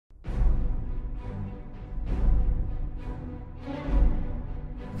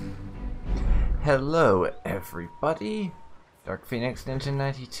Hello everybody, Dark Phoenix Ninja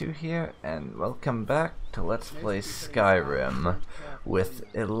 92 here, and welcome back to Let's Play Skyrim with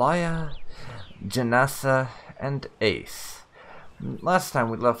Elia, Janassa, and Ace. Last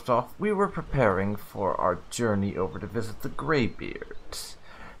time we left off, we were preparing for our journey over to visit the Greybeards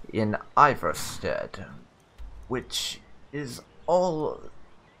in Iverstead, which is all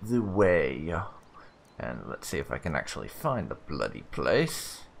the way. And let's see if I can actually find the bloody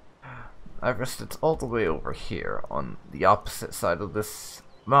place. Iverstead's all the way over here on the opposite side of this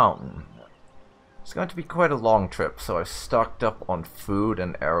mountain. It's going to be quite a long trip, so I've stocked up on food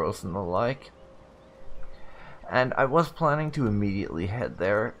and arrows and the like. And I was planning to immediately head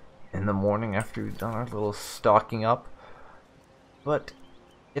there in the morning after we've done our little stocking up. But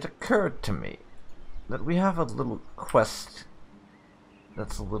it occurred to me that we have a little quest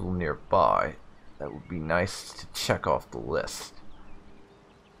that's a little nearby that would be nice to check off the list.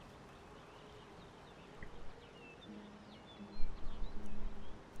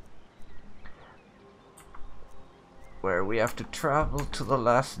 Where we have to travel to the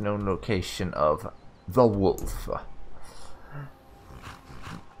last known location of the wolf.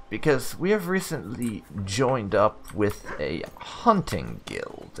 Because we have recently joined up with a hunting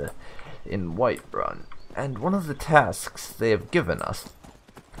guild in Whiterun, and one of the tasks they have given us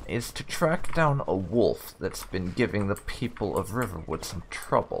is to track down a wolf that's been giving the people of Riverwood some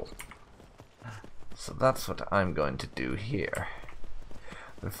trouble. So that's what I'm going to do here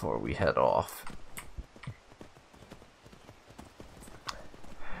before we head off.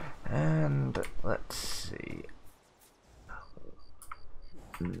 And let's see.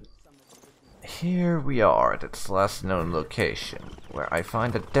 Here we are at its last known location, where I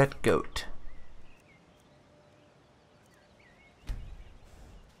find a dead goat.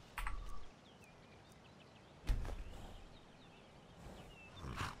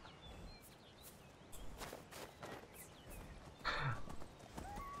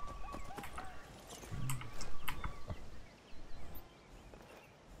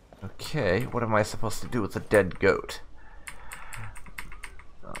 Okay, what am I supposed to do with a dead goat?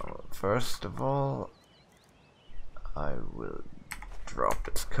 First of all, I will drop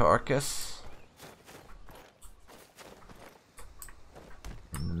its carcass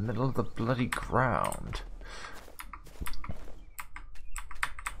in the middle of the bloody ground.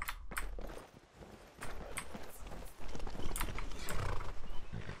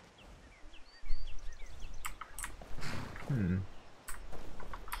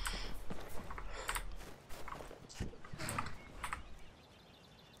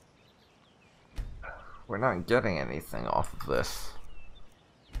 We're not getting anything off of this.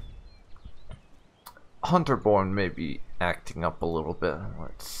 Hunterborn may be acting up a little bit.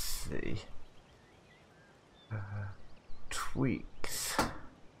 Let's see. Tweaks.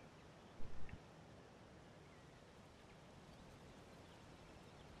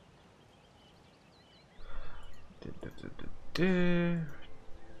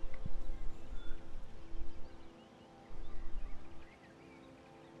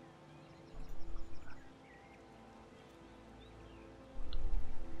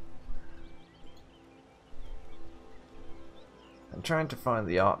 I'm trying to find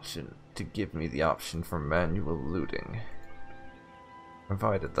the option to give me the option for manual looting,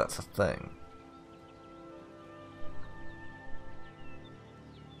 provided that's a thing.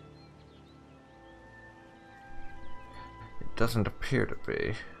 It doesn't appear to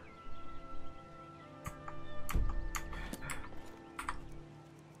be.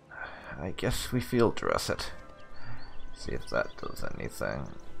 I guess we field dress it. See if that does anything.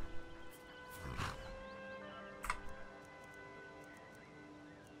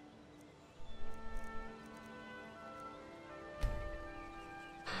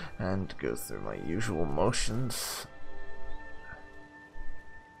 And go through my usual motions.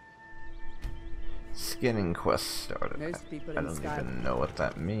 Skinning quest started. I don't even know what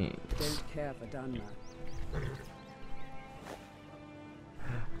that means. Don't care for Dunmer.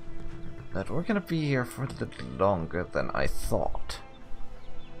 That we're gonna be here for a little longer than I thought.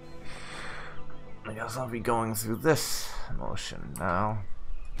 I guess I'll be going through this motion now.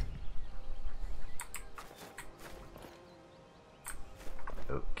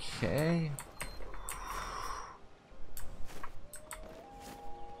 Okay.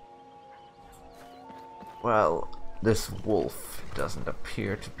 Well, this wolf doesn't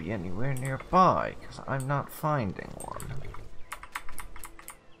appear to be anywhere nearby, because I'm not finding one.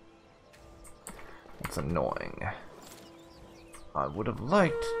 That's annoying. I would have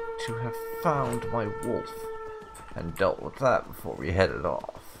liked to have found my wolf and dealt with that before we headed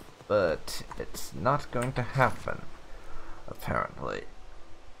off, but it's not going to happen, apparently.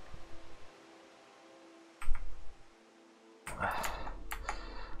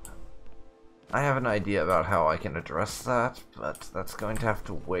 I have an idea about how I can address that, but that's going to have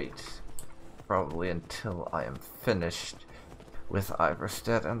to wait probably until I am finished with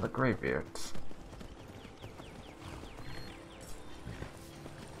Iverstead and the Greybeards.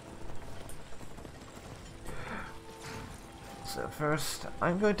 So first,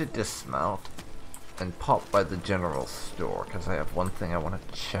 I'm going to dismount and pop by the general store, because I have one thing I want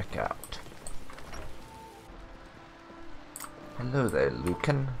to check out. Hello there,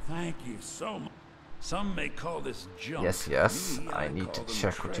 Lucan. Thank you so much. Some may call this junk. Yes, Me, I need to call them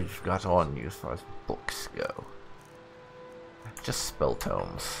check what you've got on you as far as books go. Just spell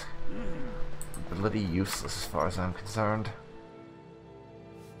tomes. Bloody useless as far as I'm concerned.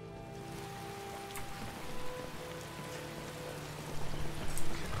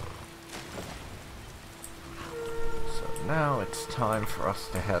 So now it's time for us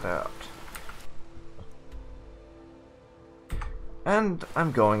to head out. And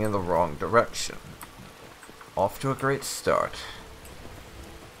I'm going in the wrong direction. Off to a great start.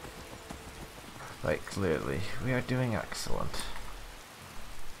 Quite clearly, we are doing excellent.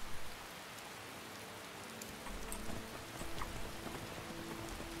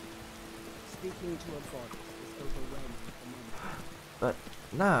 Speaking to a god is overwhelming at the moment. But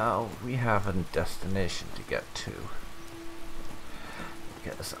now we have a destination to get to.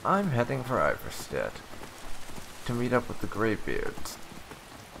 Because I'm heading for Iverstead to meet up with the Greybeards.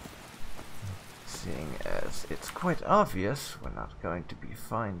 Seeing as it's quite obvious we're not going to be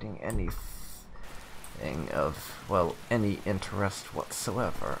finding anything of, well, any interest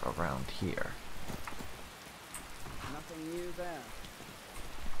whatsoever around here. Nothing new there.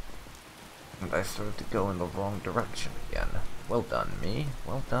 And I started to go in the wrong direction again. Well done, me.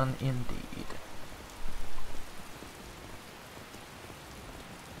 Well done indeed.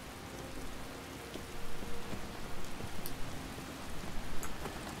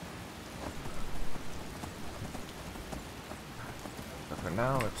 But for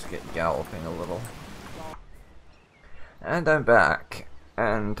now, let's get galloping a little. And I'm back.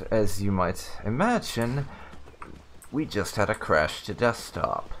 And as you might imagine, we just had a crash to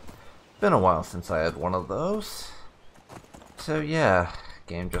desktop. Been a while since I had one of those. So yeah,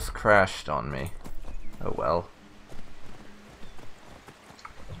 game just crashed on me. Oh well.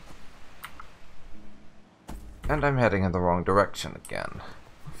 And I'm heading in the wrong direction again.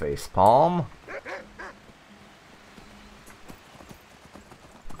 Facepalm.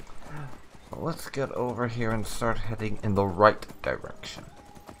 So let's get over here and start heading in the right direction.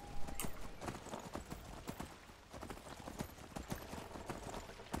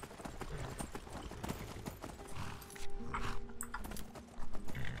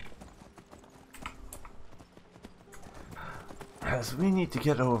 As we need to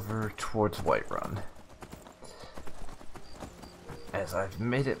get over towards Whiterun. As I've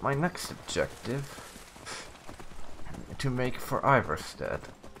made it my next objective to make for Iverstead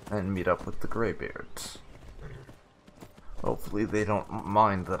and meet up with the Greybeards. Hopefully they don't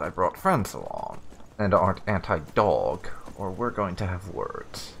mind that I brought friends along and aren't anti-dog, or we're going to have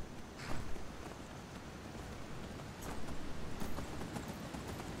words.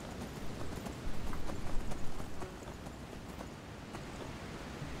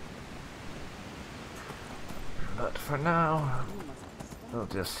 But for now, we'll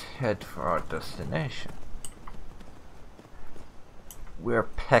just head for our destination. We're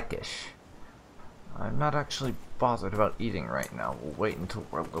peckish. I'm not actually bothered about eating right now. We'll wait until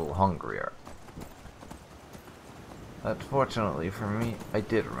we're a little hungrier. Unfortunately for me, I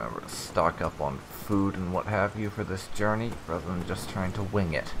did remember to stock up on food and what have you for this journey, rather than just trying to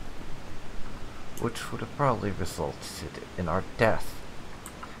wing it. Which would have probably resulted in our death.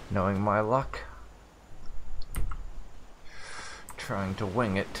 Knowing my luck, trying to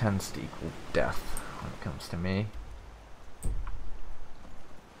wing it tends to equal death when it comes to me.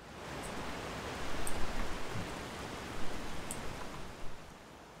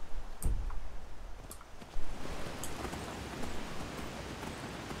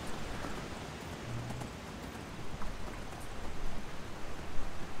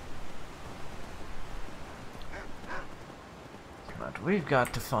 But we've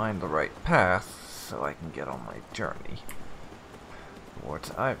got to find the right path so I can get on my journey towards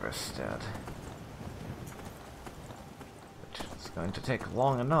Iverstead. Which is going to take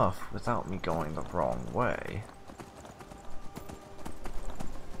long enough without me going the wrong way.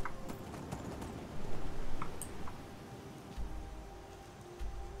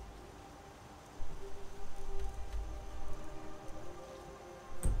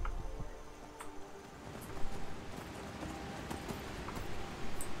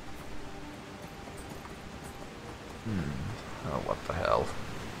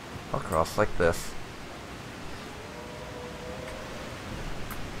 across like this.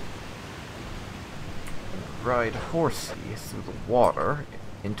 And ride horsey through the water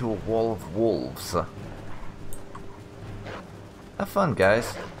into a wall of wolves. Have fun,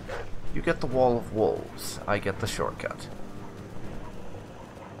 guys. You get the wall of wolves, I get the shortcut.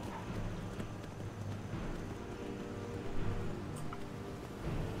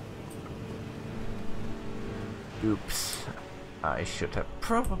 Oops. I should have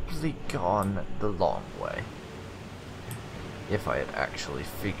probably gone the long way. If I had actually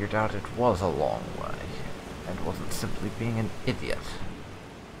figured out it was a long way, and wasn't simply being an idiot.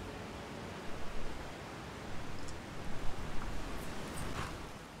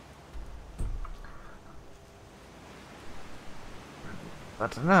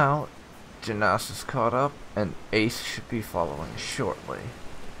 But now, Janas is caught up, and Ace should be following shortly.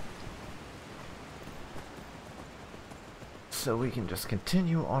 So we can just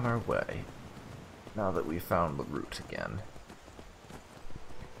continue on our way, now that we've found the route again.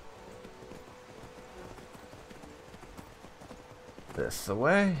 This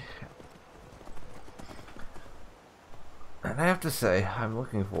away. And I have to say, I'm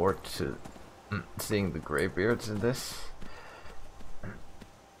looking forward to seeing the Greybeards in this.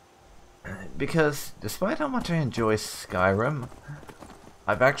 Because, despite how much I enjoy Skyrim,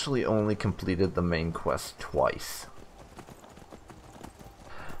 I've actually only completed the main quest twice.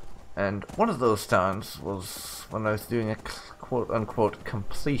 And one of those times was when I was doing a quote-unquote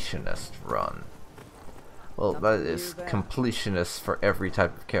completionist run. Well, that is completionist for every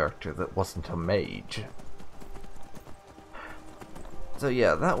type of character that wasn't a mage. So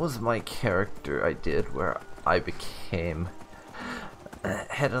yeah, that was my character I did, where I became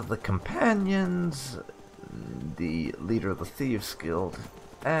head of the companions, the leader of the Thieves Guild,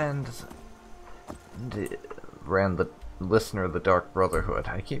 and ran the listener of the Dark Brotherhood.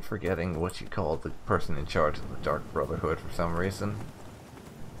 I keep forgetting what you call the person in charge of the Dark Brotherhood for some reason.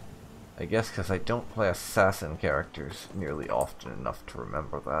 I guess because I don't play assassin characters nearly often enough to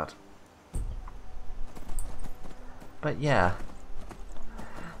remember that. But yeah,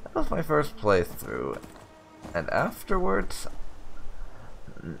 that was my first playthrough, and afterwards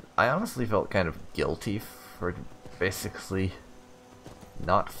I honestly felt kind of guilty for basically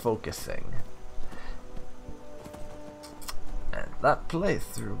not focusing. And that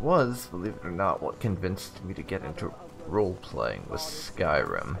playthrough was, believe it or not, what convinced me to get into role-playing with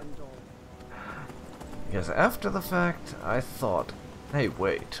Skyrim. Because after the fact, I thought, hey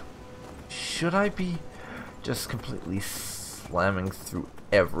wait, should I be just completely slamming through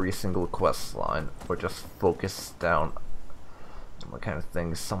every single quest line, or just focus down on the kind of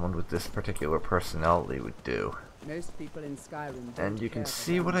things someone with this particular personality would do? Most people in Skyrim And you can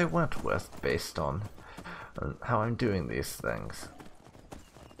see what I went with based on how I'm doing these things.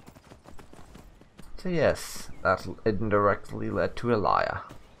 So yes, that indirectly led to Elia.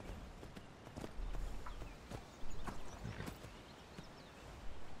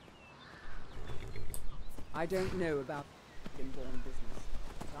 I don't know about inborn business,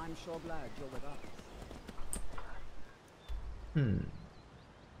 but I'm sure glad you're with us.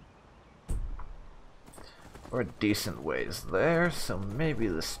 We're a decent ways there, so maybe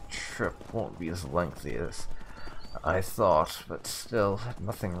this trip won't be as lengthy as I thought, but still,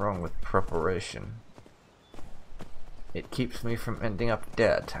 nothing wrong with preparation. It keeps me from ending up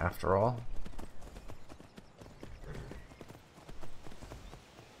dead, after all.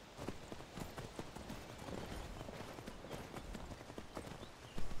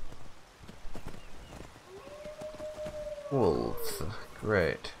 Wolves,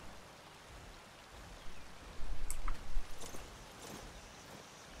 great.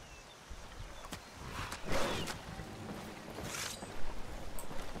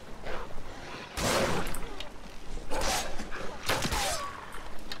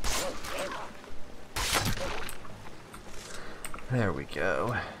 There we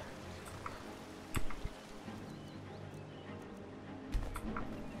go.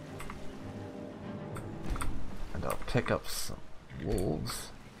 And I'll pick up some wolves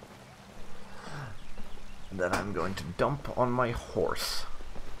that I'm going to dump on my horse.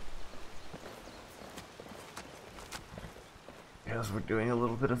 Because we're doing a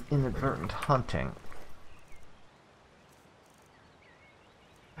little bit of inadvertent hunting.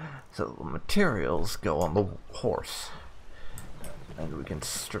 So the materials go on the horse. And we can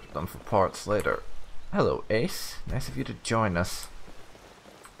strip them for parts later. Hello, Ace. Nice of you to join us.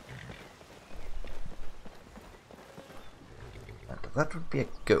 And that would be a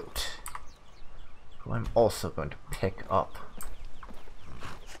goat, who I'm also going to pick up.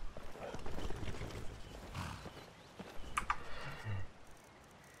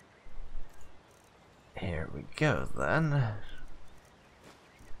 go then.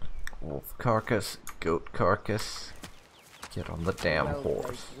 Wolf carcass, goat carcass. Get on the damn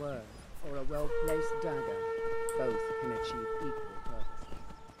horse. A well-placed word or a well-placed dagger, both can achieve equal purpose.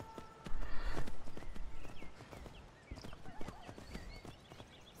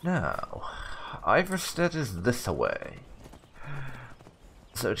 Now, Iverstead is this away.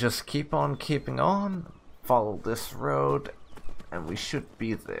 So just keep on keeping on, follow this road, and we should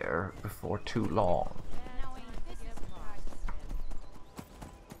be there before too long.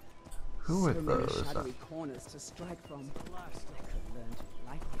 Who are So those? many shadowy corners to strike from. I could learn to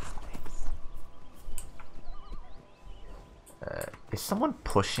like this place. Is someone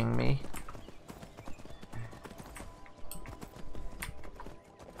pushing me?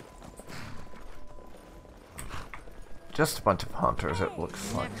 Just a bunch of hunters, it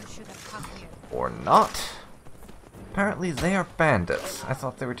looks like. Or not. Apparently they are bandits. I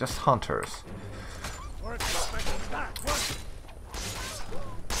thought they were just hunters.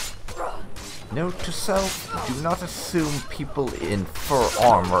 Note to self, do not assume people in fur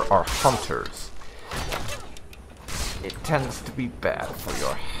armor are hunters. It tends to be bad for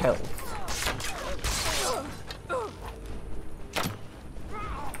your health.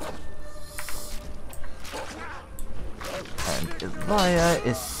 And Elia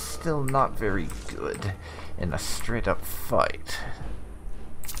is still not very good in a straight up fight.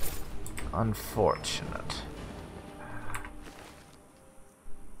 Unfortunate.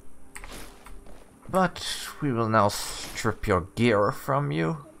 But we will now strip your gear from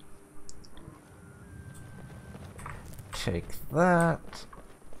you. Take that.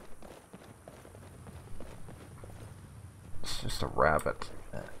 It's just a rabbit.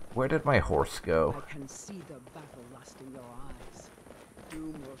 Where did my horse go? I can see the battle lust in your eyes.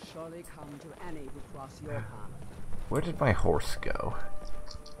 Doom will surely come to any who cross your path. Where did my horse go?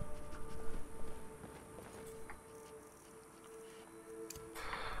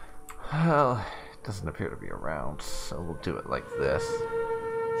 Well, it doesn't appear to be around, so we'll do it like this.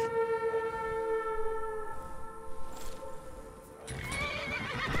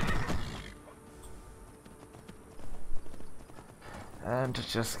 And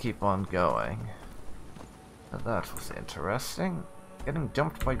just keep on going. Now that was interesting. Getting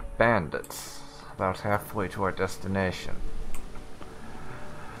jumped by bandits about halfway to our destination.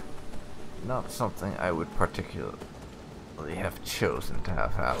 Not something I would particularly have chosen to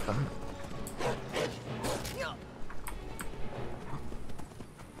have happen.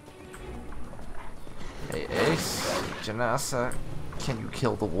 Hey Ace, Janasa, can you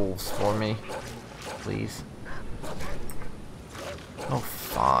kill the wolves for me? Please? Oh,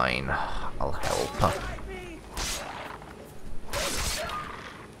 fine. I'll help.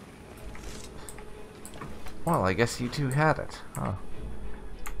 Well, I guess you two had it, huh?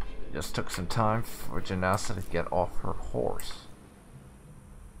 It just took some time for Janasa to get off her horse.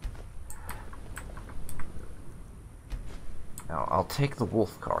 Now, I'll take the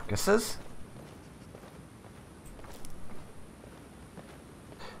wolf carcasses.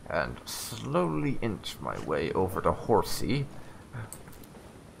 And slowly inch my way over to Horsey.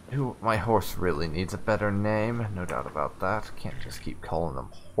 Who, my horse really needs a better name, no doubt about that. Can't just keep calling them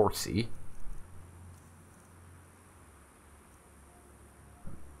Horsey.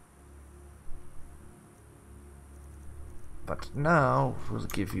 But now, we'll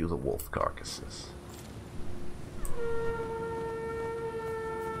give you the wolf carcasses.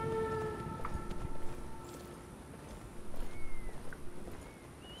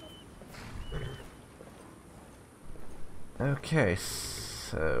 Okay,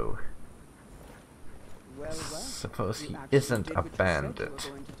 so... Well, suppose you he actually isn't did a what you said you were bandit.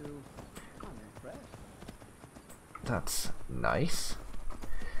 going to do. I'm impressed. That's nice.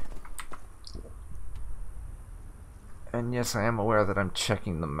 And yes, I am aware that I'm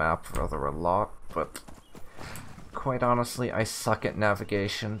checking the map rather a lot, but quite honestly, I suck at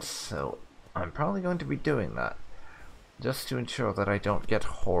navigation, so I'm probably going to be doing that. Just to ensure that I don't get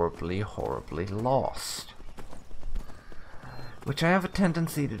horribly, horribly lost. Which I have a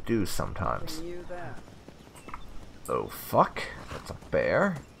tendency to do sometimes. Can you there? Oh fuck, that's a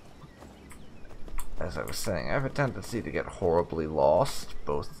bear. As I was saying, I have a tendency to get horribly lost,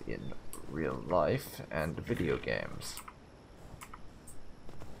 both in real life and video games.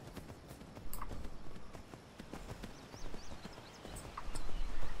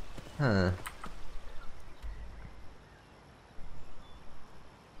 Huh.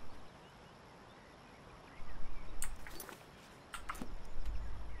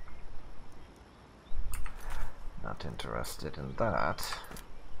 Not interested in that.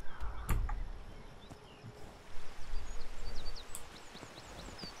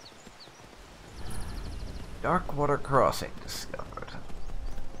 Dark water crossing discovered.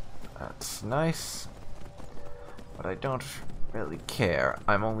 That's nice. But I don't really care.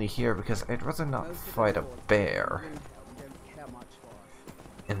 I'm only here because I'd rather not fight a bear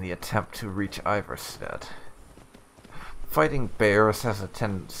in the attempt to reach Iverstead. Fighting bears has a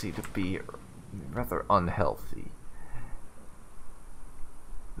tendency to be rather unhealthy.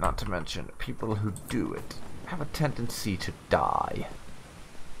 Not to mention, people who do it have a tendency to die.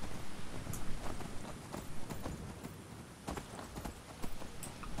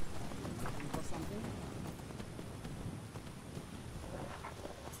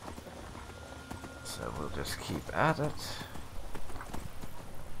 So we'll just keep at it.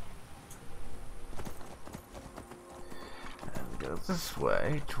 And go this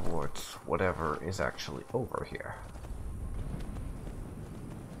way towards whatever is actually over here.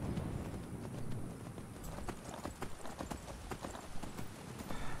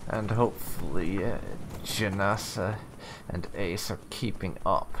 And hopefully Janasa and Ace are keeping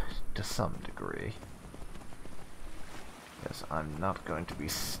up to some degree. Because I'm not going to be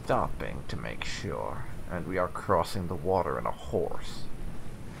stopping to make sure. And we are crossing the water in a horse.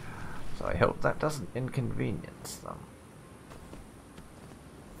 So I hope that doesn't inconvenience them.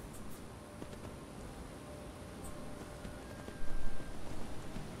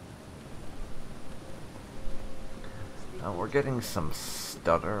 Now we're getting some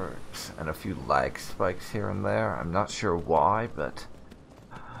stutters and a few lag spikes here and there. I'm not sure why, but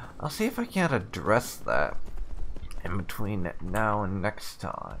I'll see if I can't address that in between now and next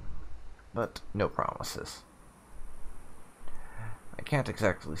time. But no promises. I can't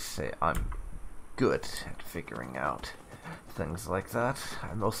exactly say I'm good at figuring out things like that.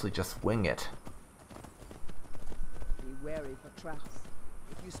 I mostly just wing it. Be wary for traps.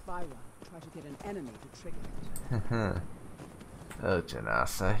 If you spy one, try to get an enemy to trigger it. Oh,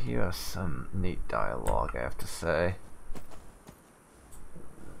 Janasa, you have some neat dialogue, I have to say.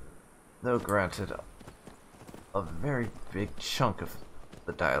 Though granted, a very big chunk of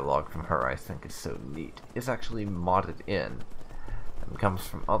the dialogue from her I think is so neat is actually modded in and comes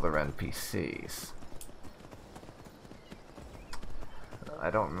from other NPCs.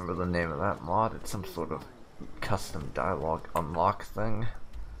 I don't remember the name of that mod. It's some sort of custom dialogue unlock thing,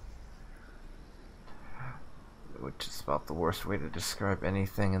 which is about the worst way to describe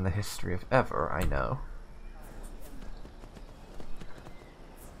anything in the history of ever, I know.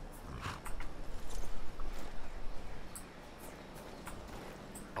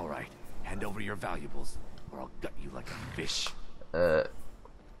 Alright, hand over your valuables, or I'll gut you like a fish.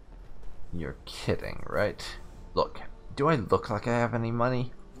 You're kidding, right? Look, do I look like I have any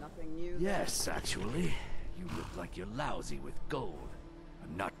money? Nothing new. Yes, actually. You look like you're lousy with gold.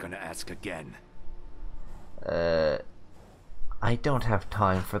 I'm not gonna ask again. I don't have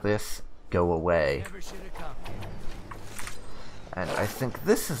time for this. Go away. Never should have come. And I think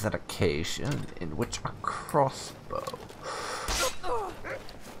this is an occasion in which a crossbow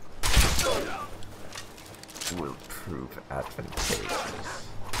will prove advantageous.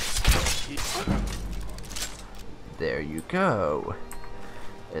 There you go.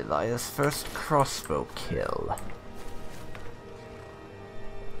 Elia's first crossbow kill.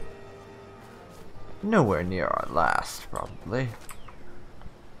 Nowhere near our last, probably.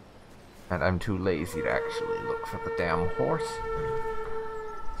 And I'm too lazy to actually look for the damn horse.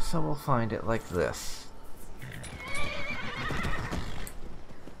 So we'll find it like this.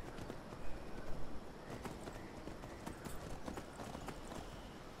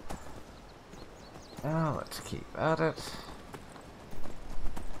 Now let's keep at it.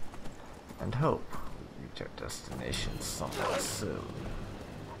 And hope we reach our destination somewhat soon.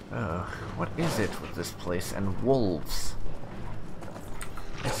 What is it with this place and wolves?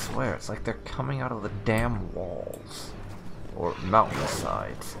 I swear, it's like they're coming out of the damn walls. Or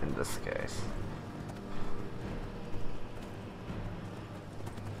mountainsides, in this case.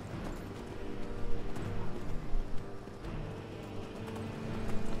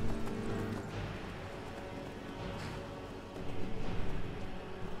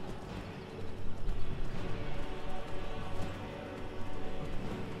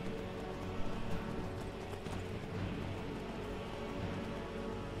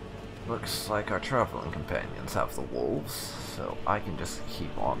 Looks like our traveling companions have the wolves, so I can just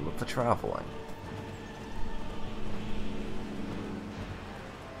keep on with the traveling.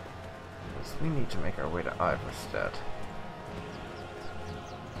 Because we need to make our way to Iverstead.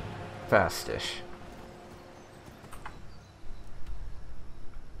 Fastish.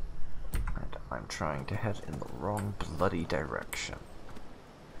 And I'm trying to head in the wrong bloody direction.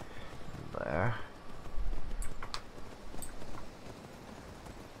 There.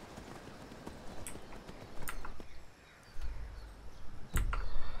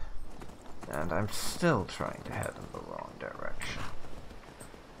 And I'm still trying to head in the wrong direction.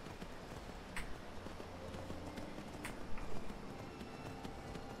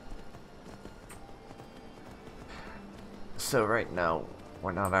 So right now,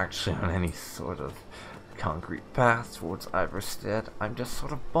 we're not actually on any sort of concrete path towards Iverstead. I'm just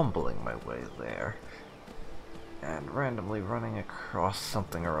sort of bumbling my way there. And randomly running across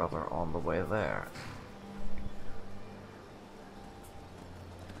something or other on the way there.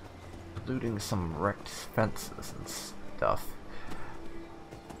 Looting some wrecked fences and stuff.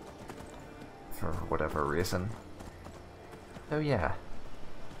 For whatever reason. So yeah.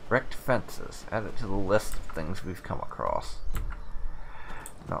 Wrecked fences. Add it to the list of things we've come across.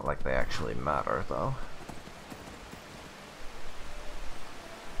 Not like they actually matter, though.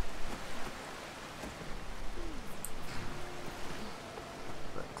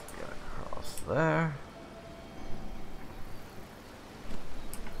 Let's get across there.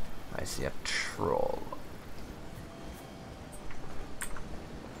 I see a troll.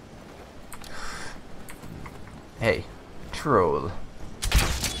 Hey, troll.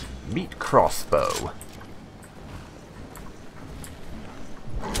 Meet crossbow.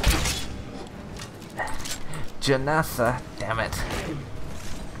 Janasa, damn it.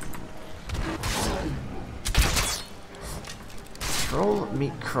 Troll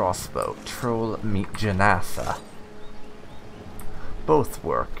meet crossbow. Troll meet Janasa. Both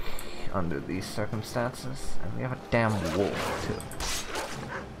work under these circumstances, and we have a damn wolf too.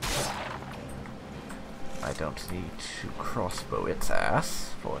 I don't need to crossbow its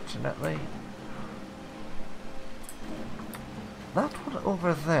ass, fortunately. That one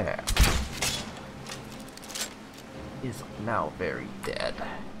over there is now very dead.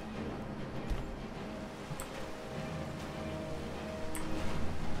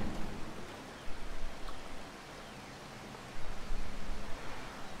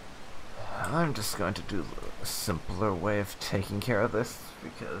 I'm just going to do the simpler way of taking care of this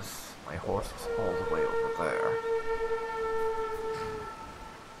because my horse is all the way over there.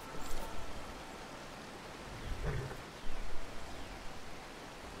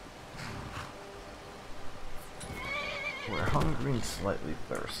 We're hungry and slightly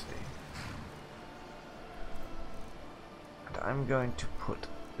thirsty. And I'm going to put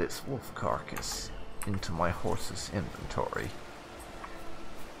this wolf carcass into my horse's inventory.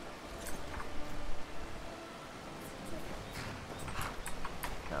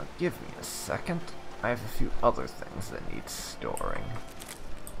 Now give me a second. I have a few other things that need storing.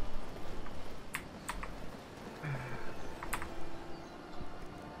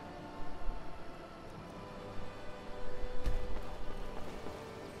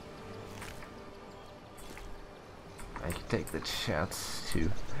 I can take the chance to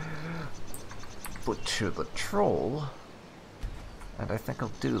butcher the troll, and I think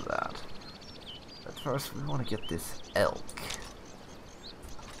I'll do that. But first we want to get this elk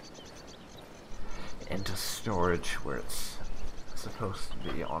into storage where it's supposed to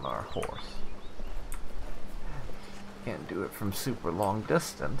be on our horse. Can't do it from super long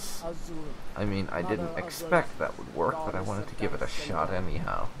distance. I mean, I didn't expect that would work, but I wanted to give it a shot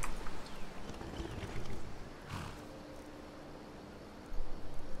anyhow.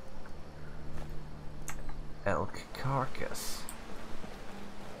 Elk carcass.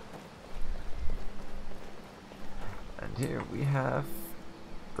 And here we have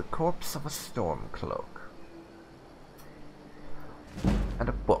the corpse of a storm cloak. And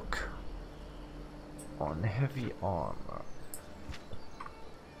a book on heavy armor.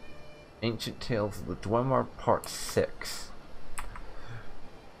 Ancient Tales of the Dwemer Part 6.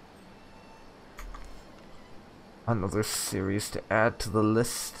 Another series to add to the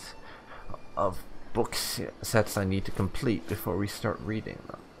list of book sets I need to complete before we start reading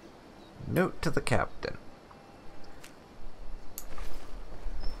them. Note to the captain.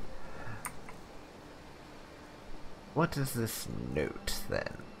 What is this note,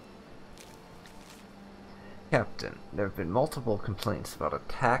 then? Captain, there have been multiple complaints about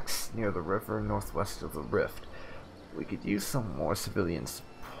attacks near the river northwest of the rift. We could use some more civilian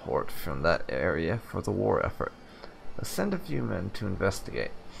support from that area for the war effort. Let's send a few men to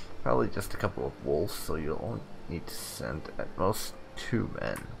investigate. Probably just a couple of wolves, so you'll only need to send at most 2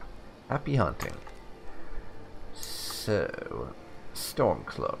 men. Happy hunting. So,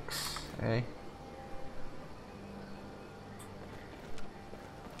 Stormcloaks, eh?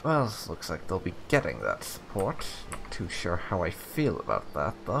 Well, this looks like they'll be getting that support. Not too sure how I feel about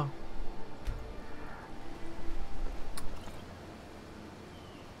that, though.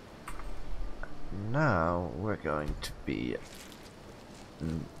 Now, we're going to be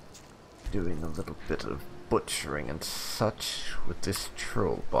doing a little bit of butchering and such with this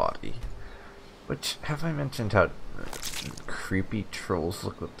troll body. Which, have I mentioned how creepy trolls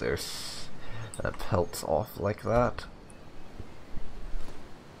look with their pelts off like that?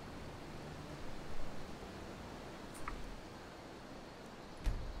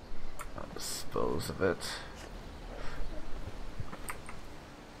 I'll dispose of it.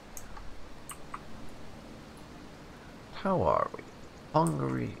 How are we?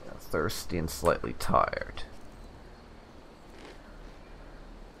 Hungry, thirsty, and slightly tired.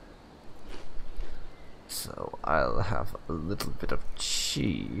 So I'll have a little bit of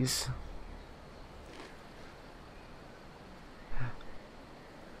cheese.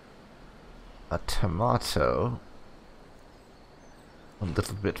 A tomato. A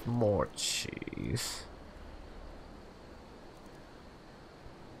little bit more cheese.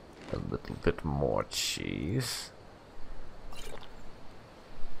 A little bit more cheese.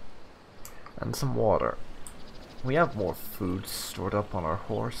 And some water. We have more food stored up on our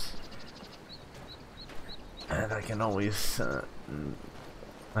horse. And I can always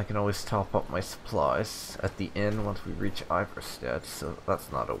top up my supplies at the inn once we reach Iverstead, so that's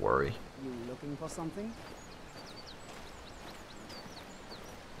not a worry. You looking for something?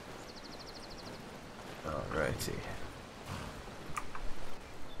 Alrighty.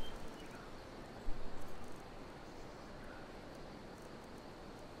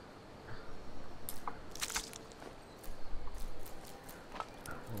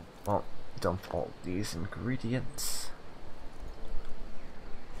 Well, dump all these ingredients.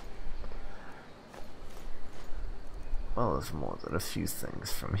 Well, there's more than a few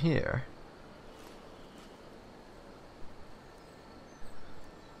things from here.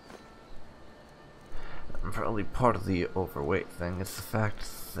 And probably part of the overweight thing is the fact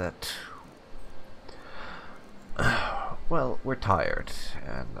that, well, we're tired,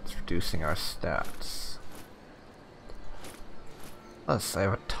 and that's reducing our stats. Plus, I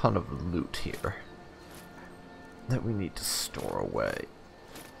have a ton of loot here that we need to store away.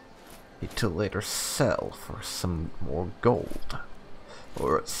 Need to later sell for some more gold,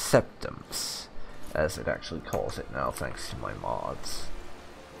 or septums, as it actually calls it now thanks to my mods.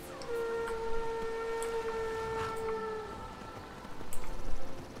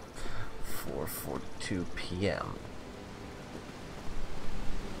 (4:42 p.m.)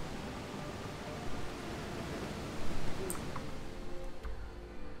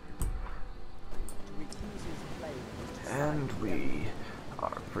 And we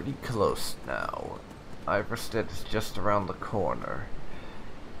are pretty close now. Iverstead is just around the corner.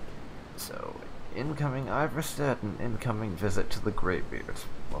 So, incoming Iverstead and incoming visit to the Greybeards,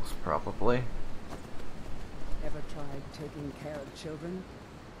 most probably. Ever tried taking care of children?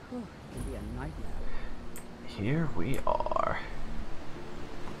 Oh, it can be a nightmare. Here we are.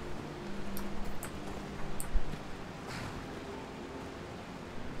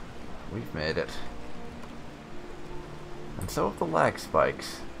 We've made it. And so have the lag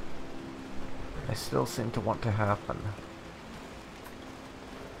spikes. They still seem to want to happen.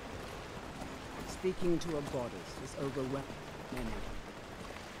 Speaking to a goddess is overwhelming.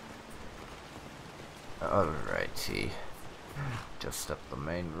 Alrighty. Just up the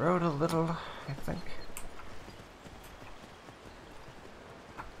main road a little, I think.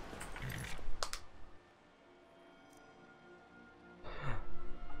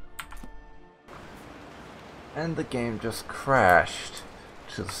 And the game just crashed,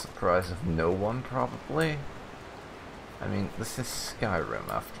 to the surprise of no one, probably. I mean, this is Skyrim,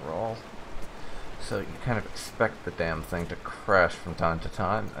 after all. So you kind of expect the damn thing to crash from time to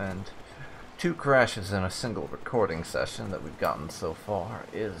time, and 2 crashes in a single recording session that we've gotten so far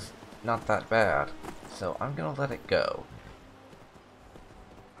is not that bad. So I'm gonna let it go.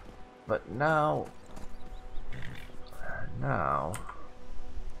 But now...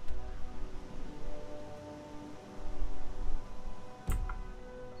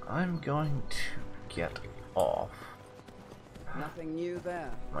 I'm going to get off Nothing new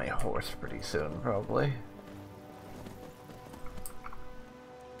there. my horse pretty soon, probably.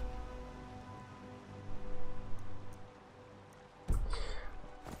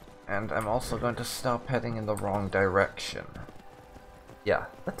 And I'm also going to stop heading in the wrong direction. Yeah,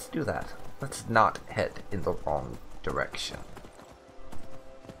 let's do that. Let's not head in the wrong direction.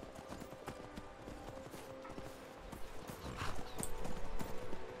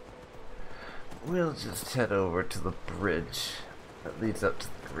 We'll just head over to the bridge that leads up to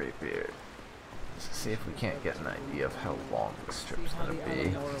the Greybeard. Let's see if we can't get an idea of how long this trip's gonna be.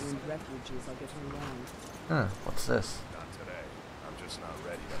 Huh, what's this? Not today. I'm just not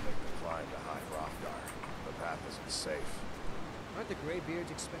ready to make the climb to High Hrothgar. The path isn't safe. Aren't the Greybeards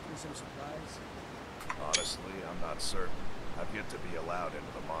expecting some supplies? Honestly, I'm not certain. I've yet to be allowed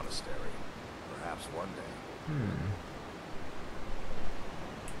into the monastery. Perhaps one day.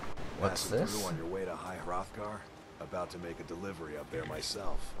 What's Passing this? through on your way to High Hrothgar? About to make a delivery up there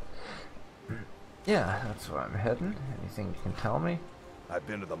myself. Yeah, that's where I'm heading. Anything you can tell me? I've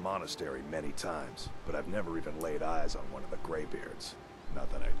been to the monastery many times, but I've never even laid eyes on one of the Greybeards.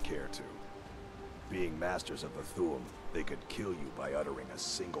 Not that I'd care to. Being masters of the Thu'um, they could kill you by uttering a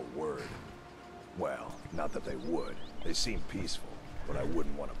single word. Well, not that they would. They seem peaceful, but I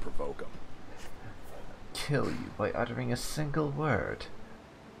wouldn't want to provoke them. Kill you by uttering a single word.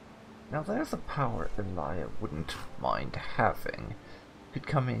 Now there's a power Elia wouldn't mind having. Could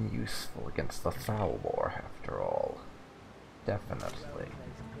come in useful against the Thalmor, after all. Definitely.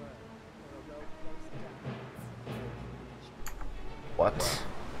 What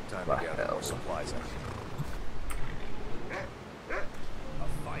Time the to gather hell? more supplies out.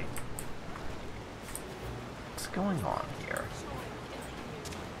 A fight. What's going on here?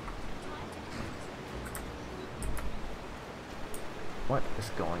 What is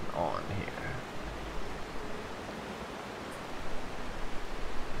going on here?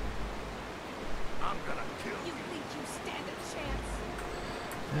 I'm gonna kill You you. think you stand a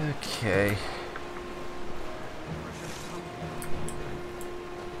chance? Okay.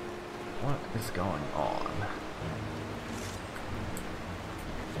 What is going on?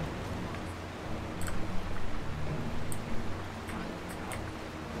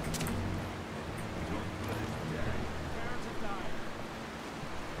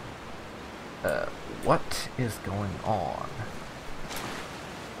 What is going on?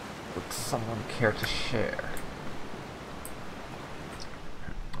 Would someone care to share?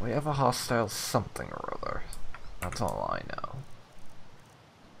 We have a hostile something or other. That's all I know.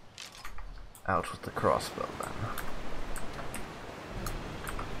 Out with the crossbow then.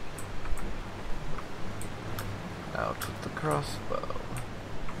 Out with the crossbow.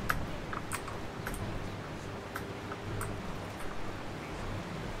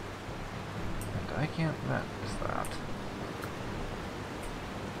 And I can't manage that.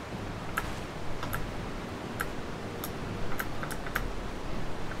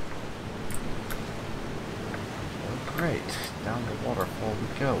 Oh great, down the waterfall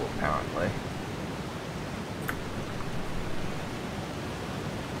we go apparently.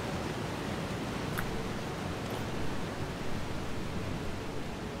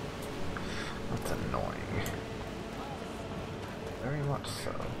 That's annoying. Very much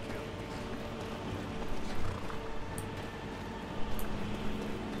so.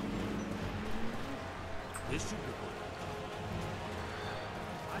 This should be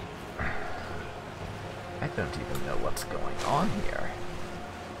I don't even know what's going on here.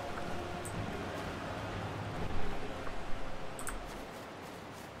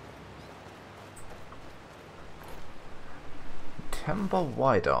 Temba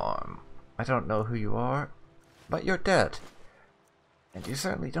Whitearm. I don't know who you are, but you're dead. And you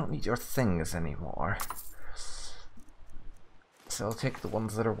certainly don't need your things anymore. So I'll take the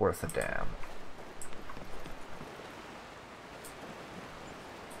ones that are worth a damn.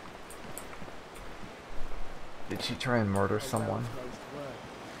 Did she try and murder someone?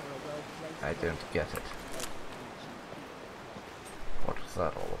 I don't get it. What was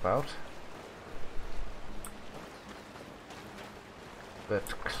that all about? But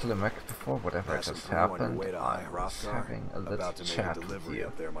Klimek, before whatever Passing just through on your happened, way to I High was Hrothgar? having a little About to make a chat with delivery you.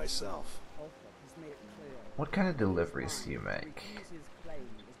 up there myself. What kind of deliveries do you make?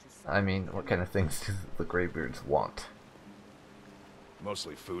 I mean, what kind of things do the Greybeards want?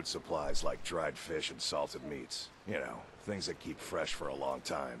 Mostly food supplies like dried fish and salted meats. You know, things that keep fresh for a long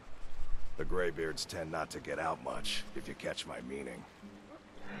time. The Greybeards tend not to get out much, if you catch my meaning.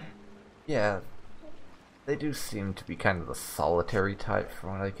 Yeah, they do seem to be kind of the solitary type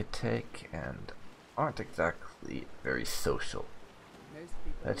from what I could take, and aren't exactly very social.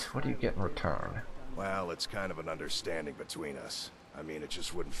 But what do you get in return? Well, it's kind of an understanding between us. I mean, it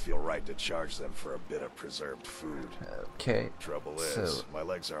just wouldn't feel right to charge them for a bit of preserved food. Okay, Trouble so is, my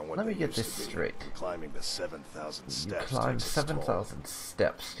legs aren't what let me they get used this to be. straight. Climbing the 7,000 You steps climb takes its toll. 7,000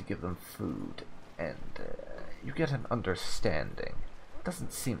 steps to give them food, and you get an understanding.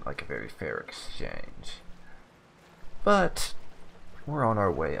 Doesn't seem like a very fair exchange. But we're on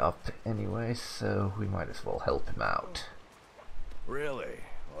our way up anyway, so we might as well help him out. Really?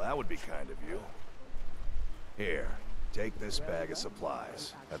 Well, that would be kind of you. Here, take this bag of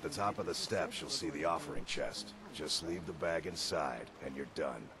supplies. At the top of the steps, you'll see the offering chest. Just leave the bag inside, and you're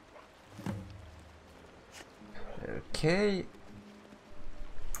done. Okay,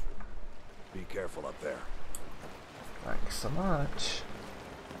 Be careful up there. thanks so much.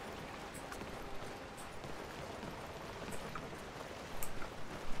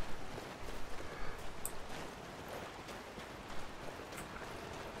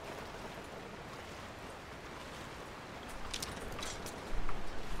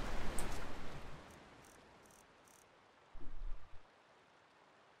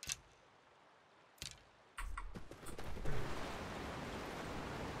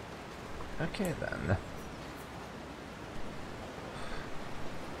 Okay then. You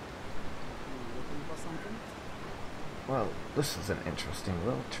looking for something? Well, this is an interesting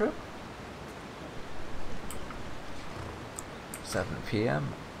little trip. 7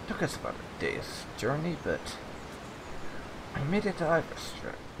 PM. Took us about a day's journey, but I made it to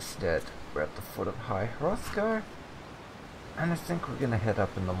Iverstead. We're at the foot of High Hrothgar, and I think we're gonna head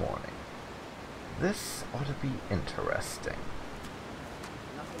up in the morning. This ought to be interesting.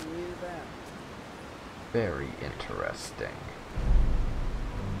 Nothing new there. Very interesting.